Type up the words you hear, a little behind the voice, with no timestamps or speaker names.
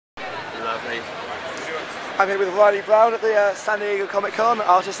Lovely. I'm here with Riley Brown at the San Diego Comic Con,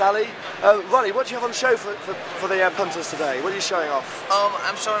 Artist Alley. Riley, what do you have on show for the punters today? What are you showing off?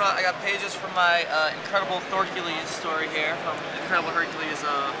 I'm showing off, I got pages from my Incredible Thorcules story here, from Incredible Hercules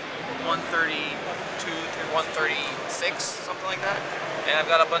 132 through 136, something like that. And I've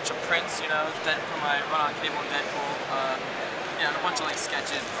got a bunch of prints, you know, from my run on Cable and Deadpool, you know, a bunch of like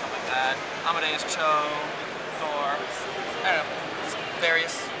sketches and stuff like that. Amadeus Cho, Thor, I don't know,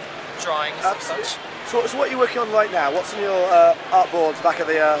 various drawings and such. So what are you working on right now? What's on your art boards back at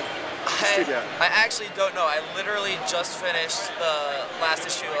the studio? I actually don't know. I literally just finished the last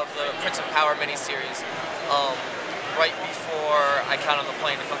issue of the Prince of Power miniseries right before I count on the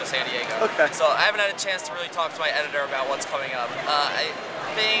plane to come to San Diego. Okay. So I haven't had a chance to really talk to my editor about what's coming up.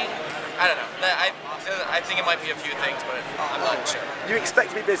 I don't know. I think it might be a few things, but I'm not sure. You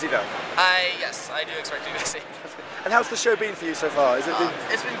expect to be busy though? Yes, I do expect to be busy. And how's the show been for you so far? It's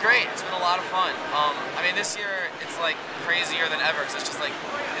been great. It's been a lot of fun. I mean, this year it's like crazier than ever because it's just like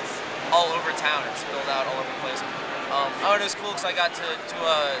it's all over town. It's spilled out all over the place. And it was cool because I got to do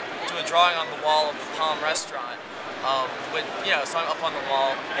a drawing on the wall of the Palm Restaurant. So I'm up on the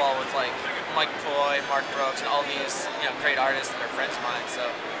wall with like Mike Coy, Mark Brooks, and all these great artists that are friends of mine. So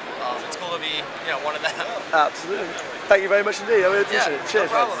it's cool to be one of them. Absolutely. Thank you very much indeed. I really appreciate it. Cheers.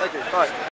 No problem. Thank you. Bye.